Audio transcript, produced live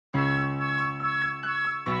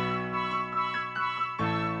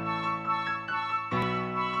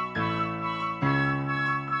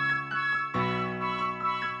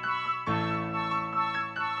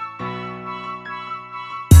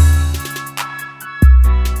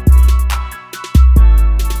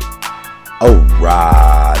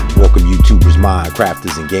Alright, welcome YouTubers,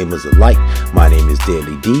 Minecrafters, and gamers alike. My name is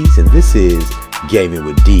D33DZ, and this is Gaming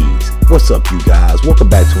with D's. What's up, you guys? Welcome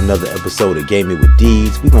back to another episode of Gaming with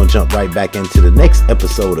D's. We're gonna jump right back into the next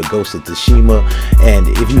episode of Ghost of Tsushima. And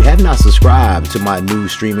if you have not subscribed to my new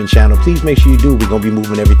streaming channel, please make sure you do. We're gonna be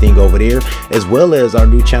moving everything over there, as well as our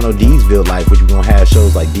new channel D'sville Life, which we're gonna have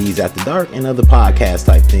shows like D's After Dark and other podcast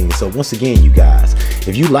type things. So once again, you guys,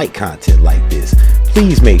 if you like content like this,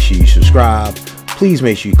 please make sure you subscribe. Please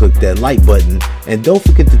make sure you click that like button, and don't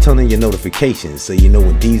forget to turn on your notifications so you know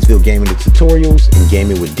when D'sville Gaming the Tutorials and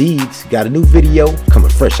Gaming with D's got a new video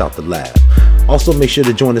coming fresh out the lab. Also, make sure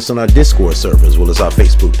to join us on our Discord server as well as our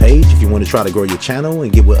Facebook page. If you want to try to grow your channel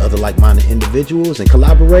and get with other like-minded individuals and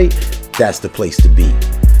collaborate, that's the place to be.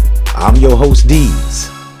 I'm your host,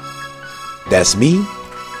 D's. That's me.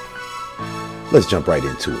 Let's jump right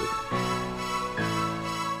into it.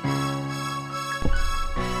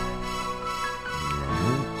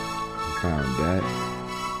 Found that.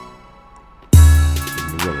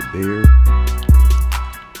 We got a bear.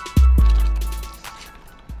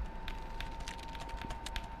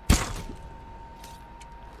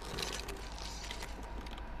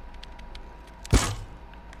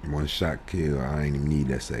 One shot kill. I ain't even need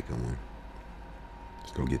that second one.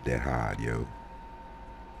 Let's go get that hide, yo.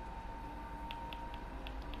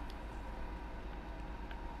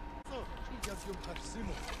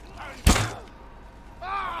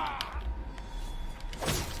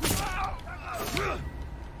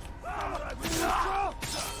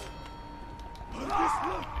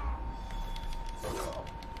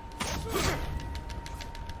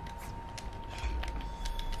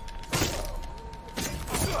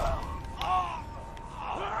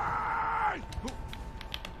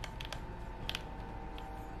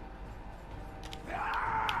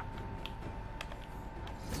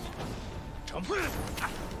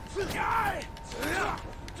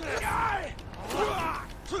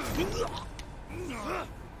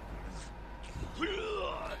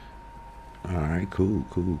 Alright, cool.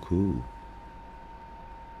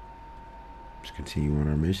 Let's continue on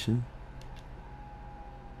our mission.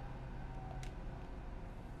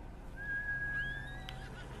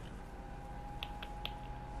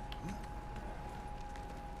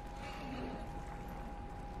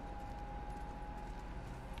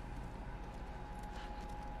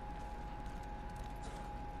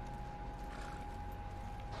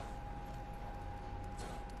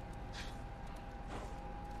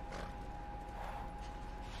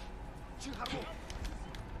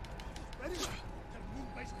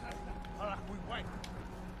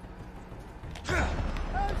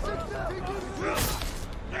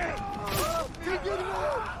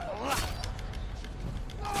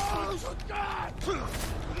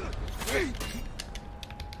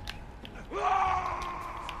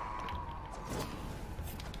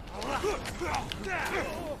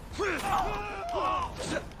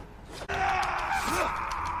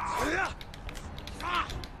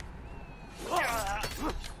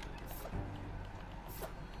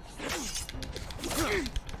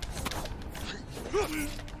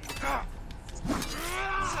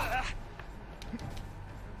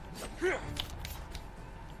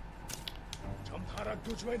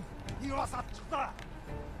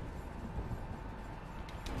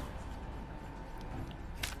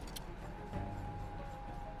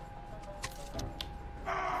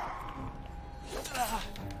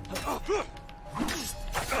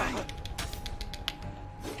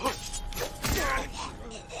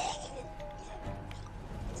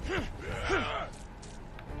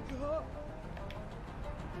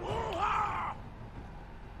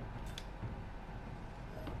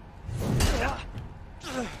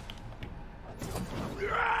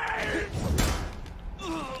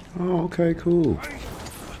 Oh, okay, cool.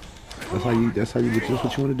 That's how you get just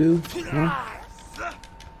what you want to do, huh?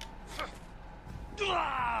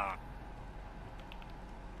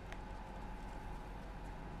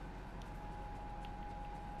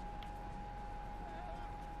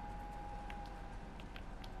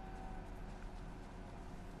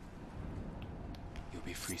 You'll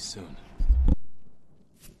be free soon.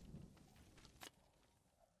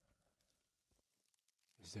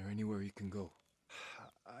 Is there anywhere you can go?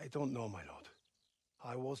 I don't know, my lord.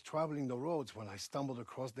 I was traveling the roads when I stumbled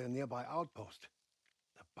across their nearby outpost.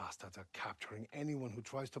 The bastards are capturing anyone who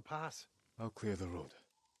tries to pass. I'll clear the road.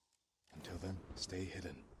 Until then, stay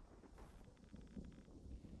hidden.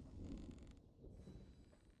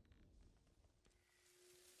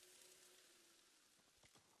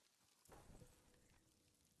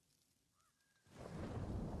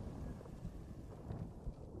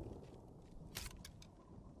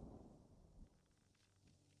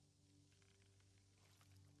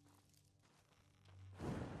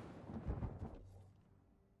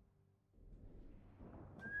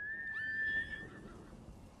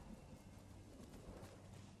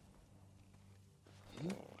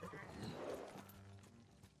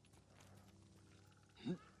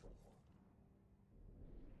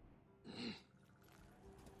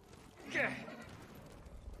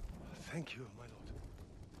 Thank you, my lord.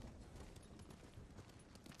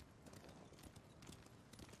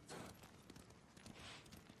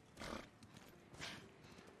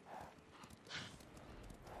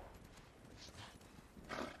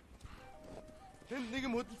 хэн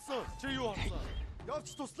нэгэн хөдөлсөн. Чи юу авсан? Явж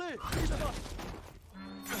туслая.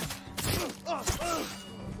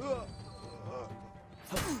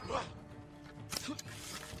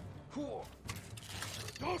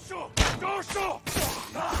 Dorsho! Dorsho!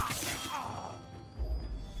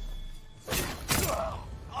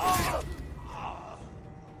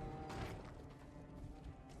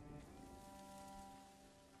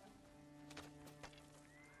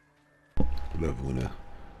 Love when a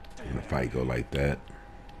fight go like that.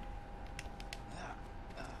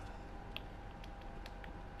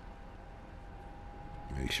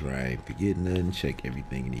 Make sure I ain't forgetting nothing. Check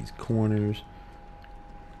everything in these corners.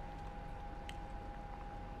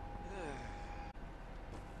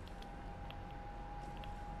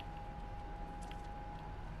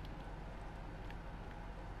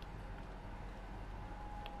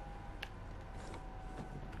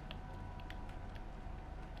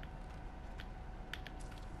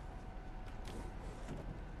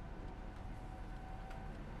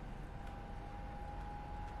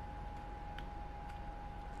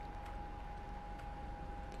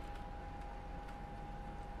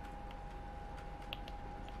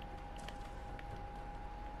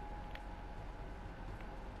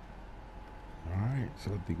 So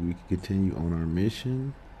I think we can continue on our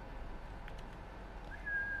mission.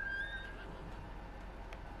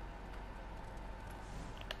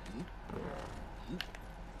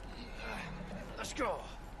 Let's go.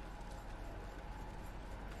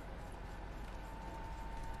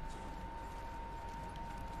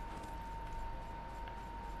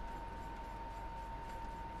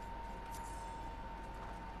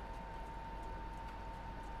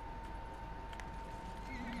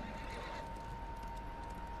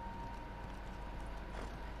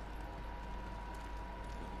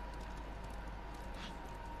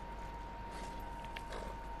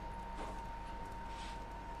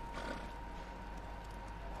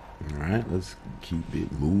 All right, let's keep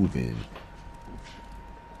it moving.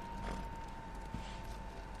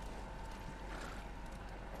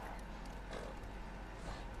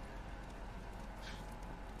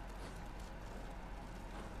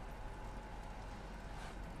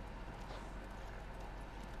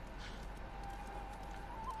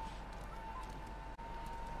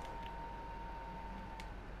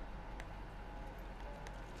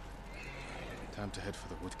 Time to head for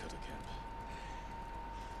the woodcutter camp.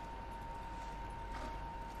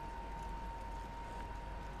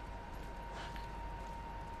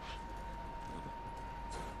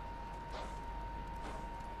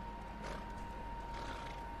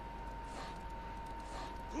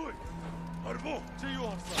 Чи юу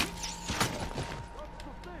авсан?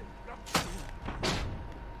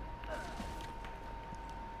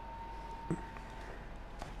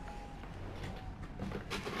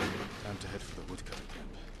 Time to head for the woodcutter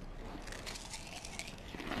camp.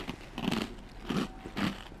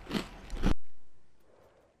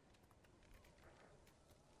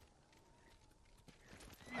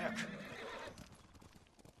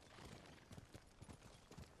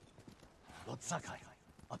 Lord Sakai,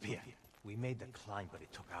 up here. We made the climb, but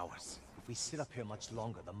it took hours. If we sit up here much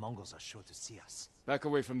longer, the Mongols are sure to see us. Back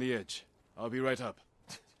away from the edge. I'll be right up.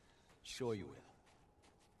 Sure you will.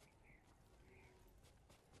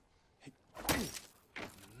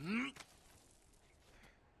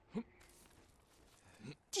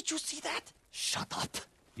 Did you see that? Shut up.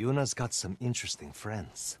 Yuna's got some interesting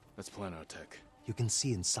friends. Let's plan our attack. You can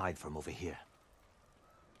see inside from over here.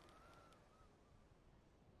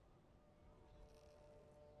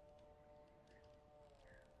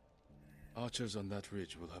 Archers on that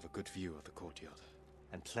ridge will have a good view of the courtyard.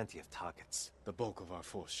 And plenty of targets. The bulk of our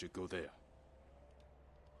force should go there.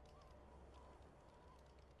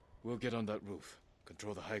 We'll get on that roof.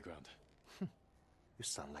 Control the high ground. You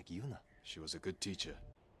sound like Yuna. She was a good teacher.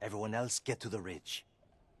 Everyone else get to the ridge.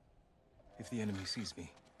 If the enemy sees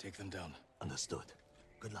me, take them down. Understood.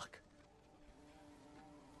 Good luck.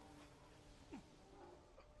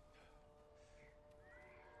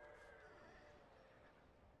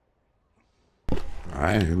 All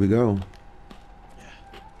right, here we go.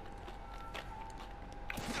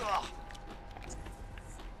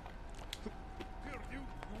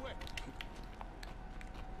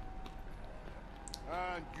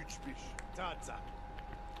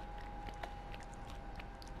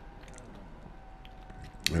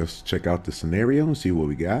 Let's check out the scenario and see what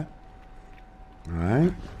we got. All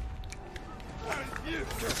right.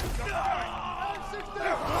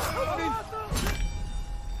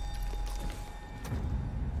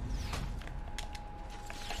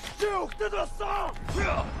 Ух ты, достал!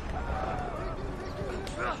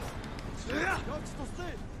 Как что ты?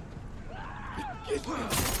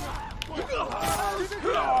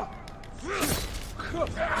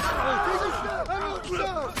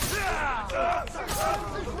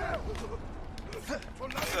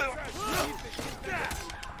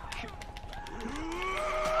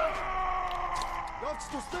 Как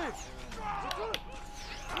что ты?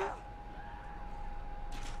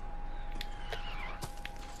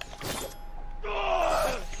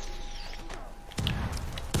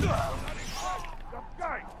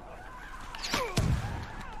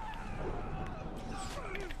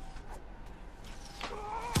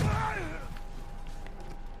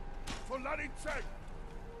 Solaritse!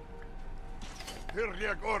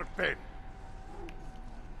 Hirja Korpen!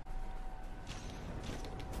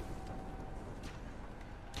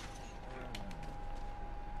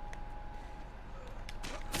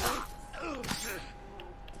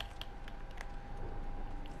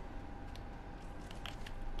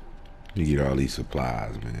 You get all these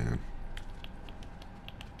supplies, man.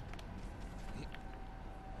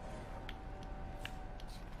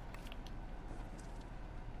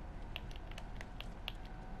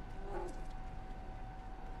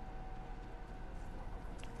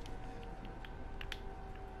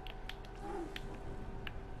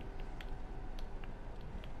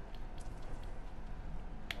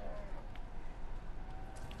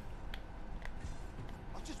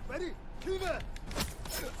 Just ready. Kiva!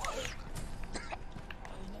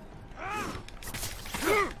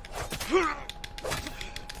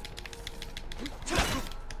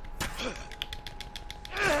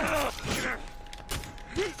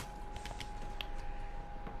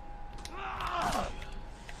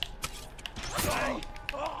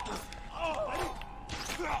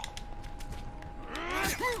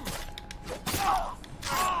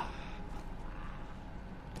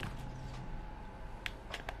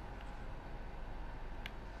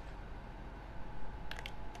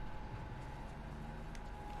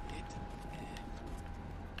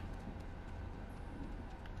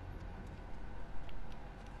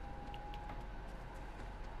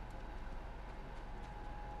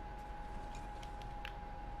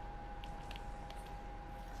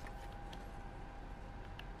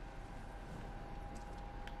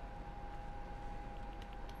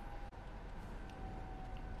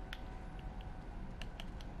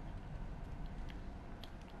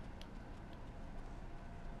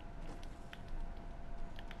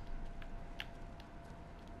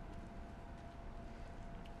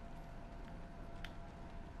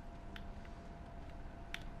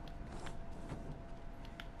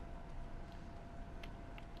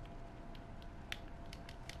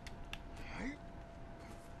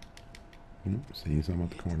 Seeing something at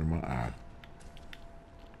the corner of my eye.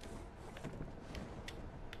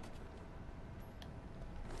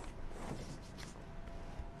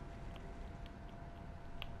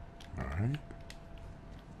 All right.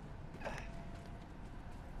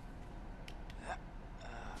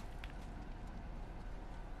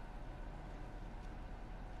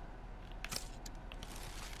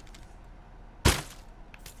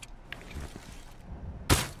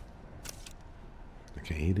 I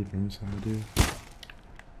can hit it from the side there.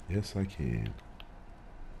 Yes, I can.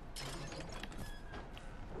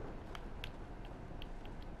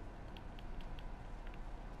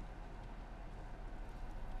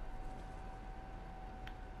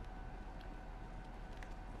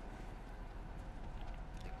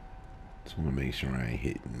 Just want to make sure I ain't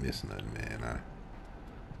hit and miss nothing, man.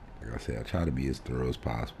 Like I said, I try to be as thorough as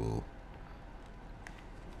possible.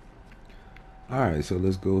 Alright, so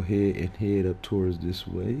let's go ahead and head up towards this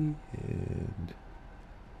way. And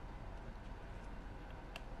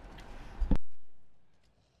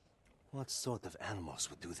what sort of animals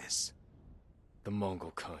would do this? The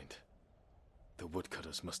Mongol kind. The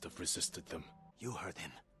woodcutters must have resisted them. You heard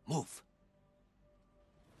him. Move.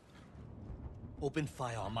 Open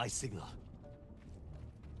fire on my signal.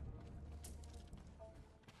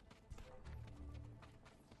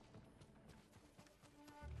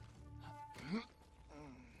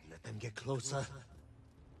 Let them get closer.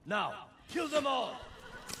 Now, kill them all!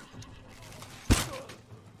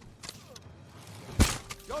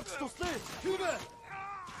 Как что ты? Kiva!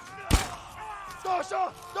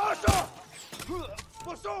 Dasha! Dasha!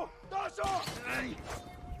 Пошел! Dasha!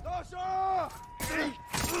 Dasha!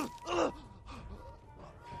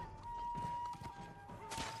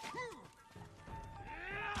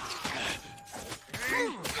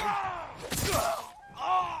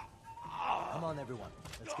 Come on, everyone.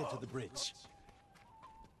 Let's get to the bridge.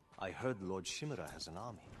 I heard Lord Shimura has an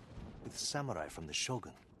army, with samurai from the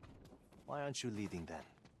Shogun. Why aren't you leading then?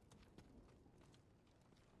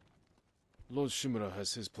 Lord Shimura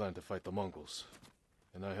has his plan to fight the Mongols,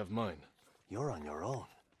 and I have mine. You're on your own.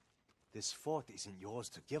 This fort isn't yours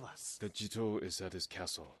to give us. The Jito is at his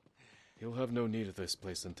castle. He'll have no need of this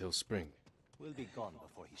place until spring. We'll be gone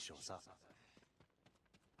before he shows up.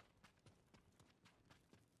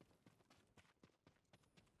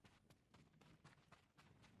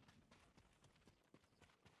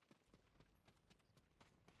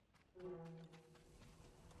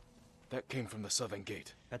 That came from the southern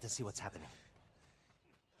gate. Better see what's happening.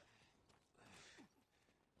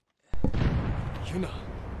 Yuna!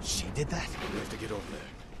 She did that? We have to get over there.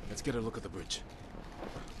 Let's get a look at the bridge.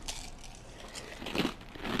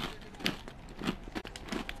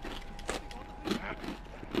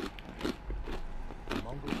 The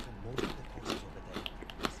Mongols can most of the posts over there.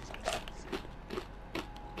 This is our chance.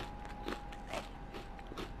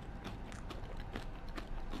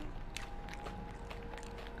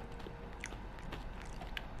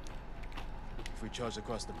 If we charge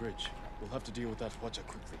across the bridge, we'll have to deal with that Hwacha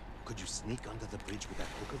quickly. Could you sneak under the bridge with that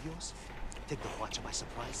hook of yours? Take the Hwacha by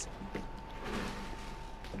surprise?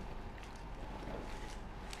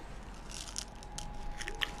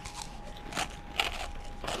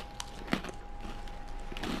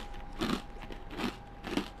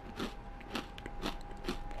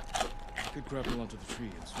 We could grapple onto the tree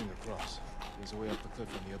and swing across. There's a way up the cliff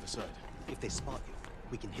on the other side. If they spot you,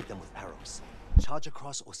 we can hit them with arrows. Charge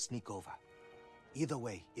across or sneak over. Either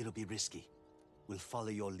way, it'll be risky. We'll follow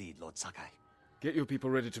your lead, Lord Sakai. Get your people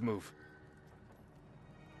ready to move.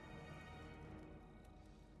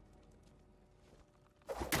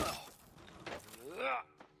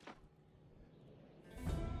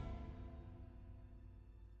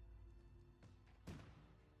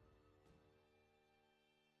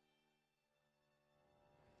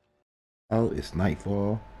 Oh, it's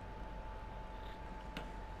nightfall.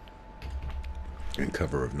 And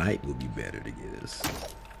cover of night will be better to get us.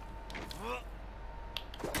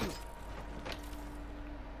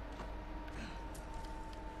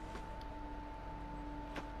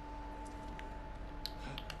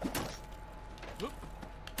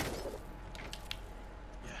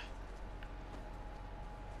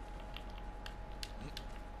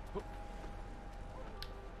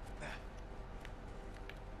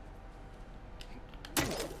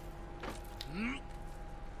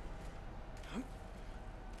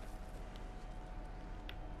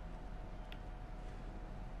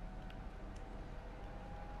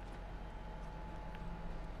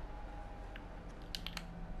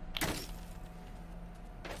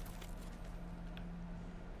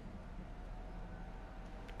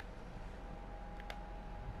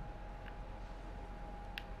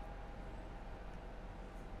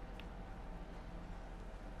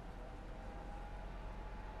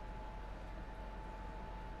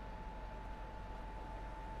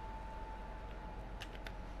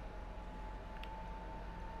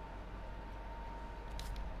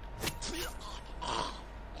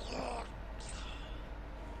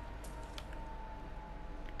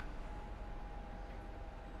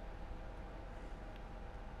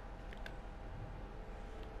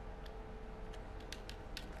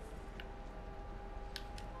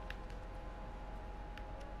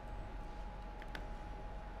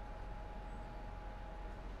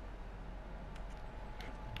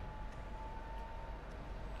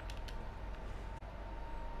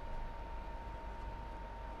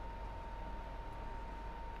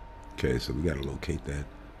 Okay, so we gotta locate that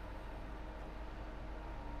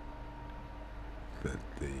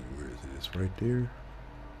thing. Where is it? It's right there.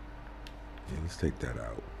 Yeah, let's take that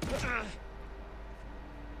out.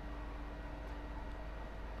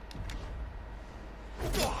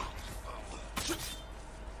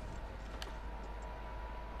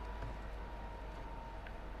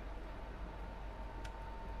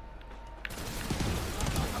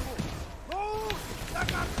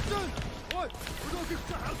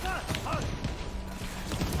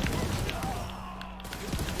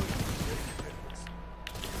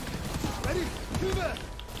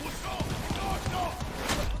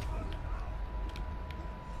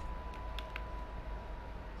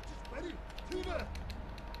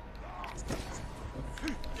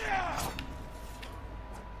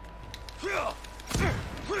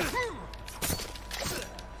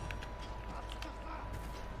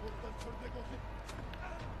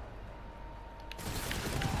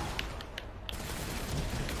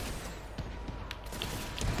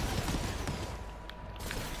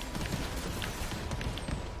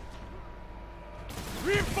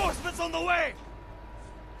 Reinforcements on the way!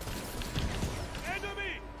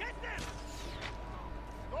 Enemy! Get them!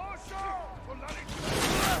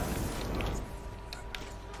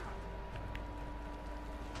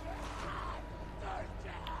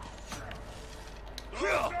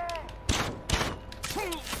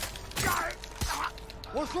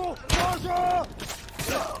 I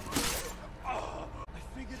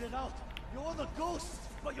figured it out. You're the ghost,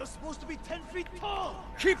 but you're supposed to be 10 feet tall.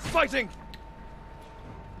 Keep fighting!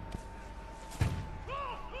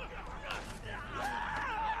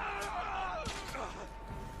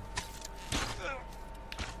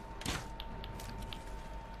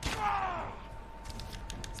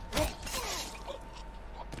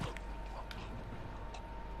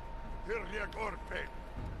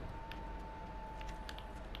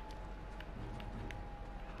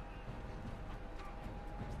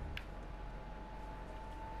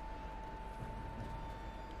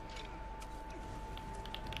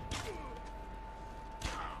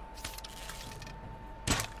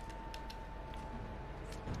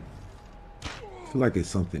 I feel like it's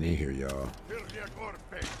something in here, y'all.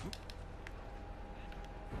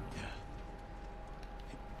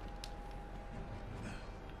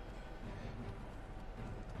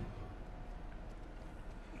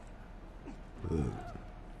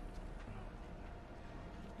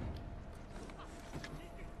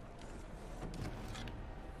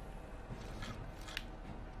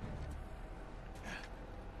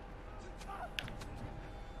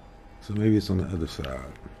 So maybe it's on the other side.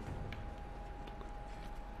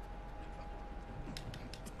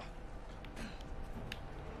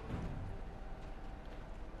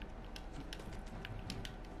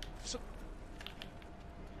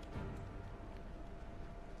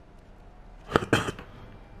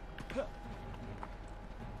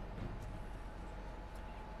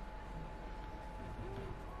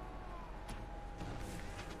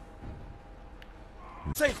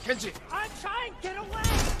 Safe, Kenji! I'm trying! Get away!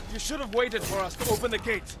 You should have waited for us to open the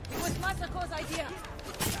gate. It was Masako's idea.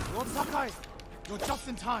 Lord Sakai, you're just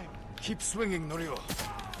in time. Keep swinging, Norio.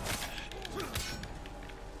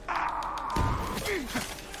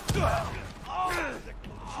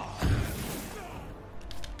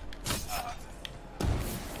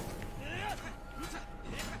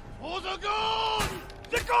 For the goal!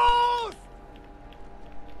 The goal!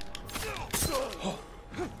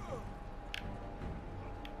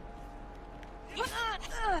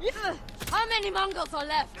 How many Mongols are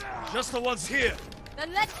left? Just the ones here.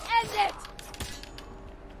 Then let's end it!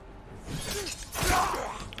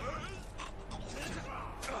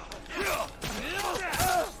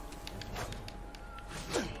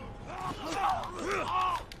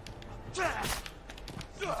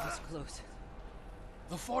 That was close.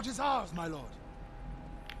 The fort is ours, my lord.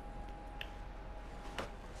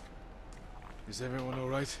 Is everyone all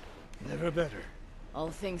right? Never better. All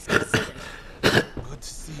things considered. Good to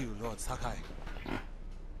see you, Lord Sakai.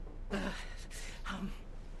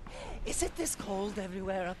 Is it this cold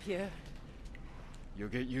everywhere up here? You'll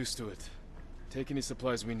get used to it. Take any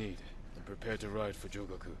supplies we need, and prepare to ride for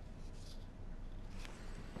Jogaku.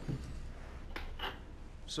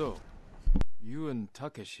 So, you and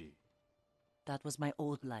Takeshi, That was my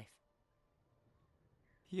old life.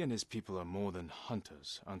 he and his people are more than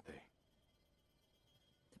hunters, aren't they?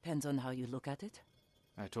 Depends on how you look at it.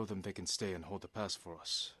 I told them they can stay and hold the pass for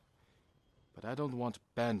us. But I don't want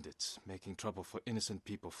bandits making trouble for innocent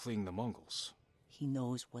people fleeing the Mongols. He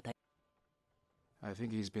knows what I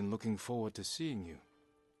think he's been looking forward to seeing you.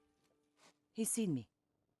 He's seen me.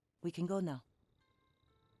 We can go now.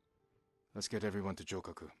 Let's get everyone to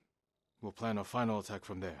Jogaku. We'll plan our final attack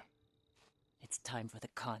from there. It's time for the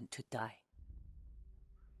Khan to die.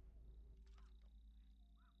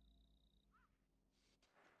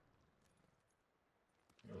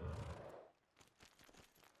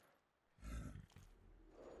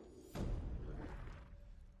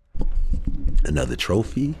 Another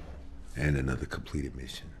trophy and another completed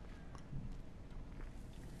mission.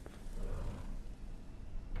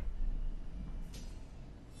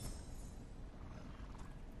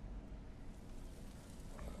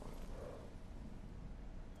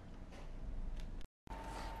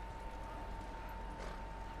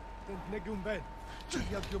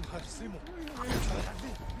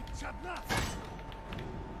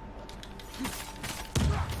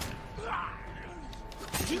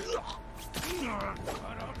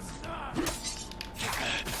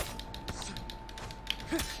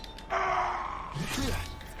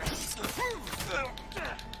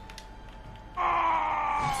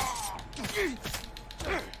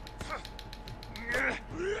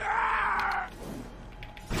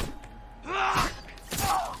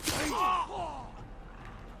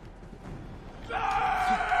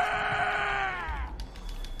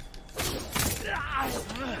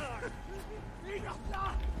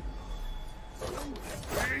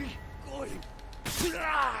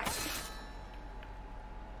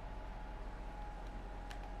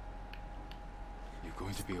 You're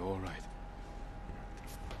going to be all right.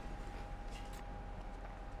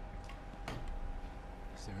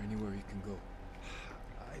 Is there anywhere you can go?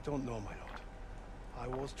 I don't know, my lord. I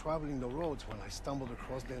was traveling the roads when I stumbled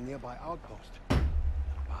across their nearby outpost. The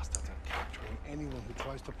bastards are capturing anyone who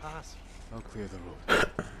tries to pass. I'll clear the road.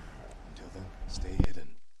 Until then, stay hidden.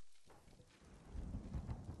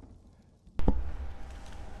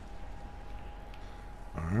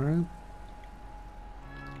 Alright.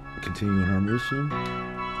 Continuing our mission.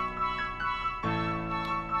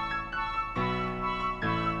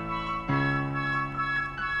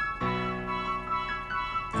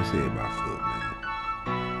 Let's head by foot, man.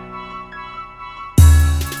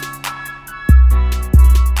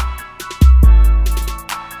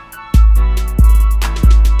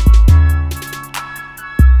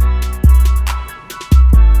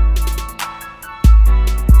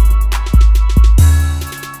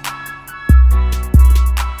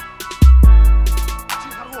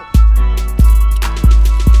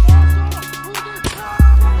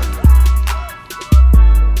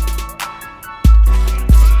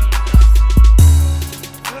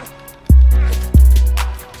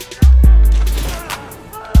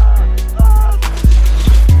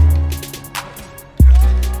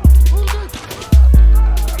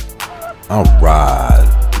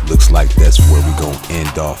 Alright, looks like that's where we gonna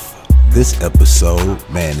end off this episode.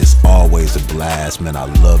 Man, it's always a blast, man. I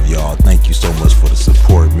love y'all. Thank you so much for the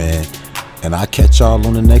support, man. And I'll catch y'all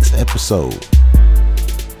on the next episode.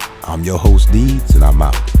 I'm your host, Deeds, and I'm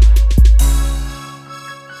out.